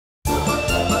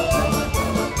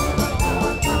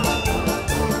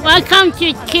Welcome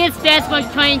to Kids Festival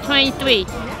 2023.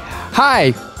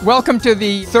 Hi, welcome to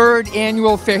the third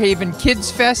annual Fairhaven Kids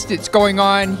Fest. It's going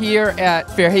on here at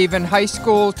Fairhaven High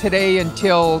School today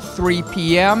until 3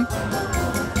 p.m.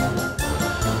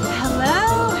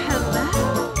 Hello.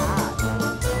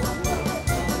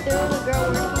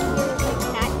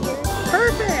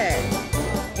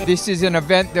 Perfect! This is an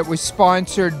event that was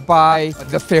sponsored by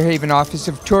the Fairhaven Office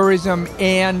of Tourism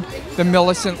and the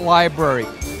Millicent Library.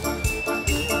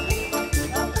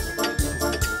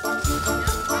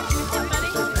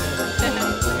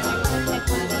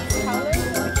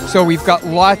 So we've got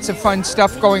lots of fun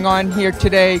stuff going on here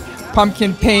today.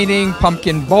 Pumpkin painting,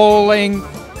 pumpkin bowling.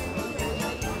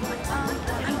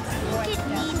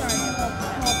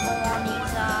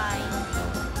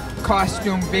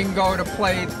 Costume bingo to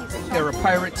play. There are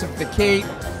Pirates of the Cape.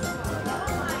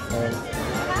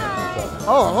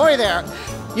 Oh, ahoy there.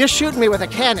 You're shooting me with a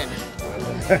cannon.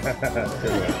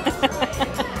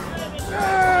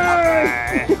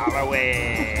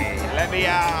 Holloway, let me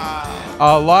out.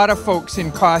 A lot of folks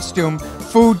in costume,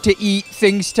 food to eat,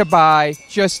 things to buy.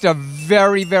 Just a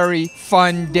very, very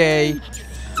fun day.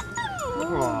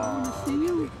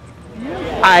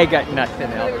 I got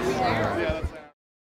nothing else.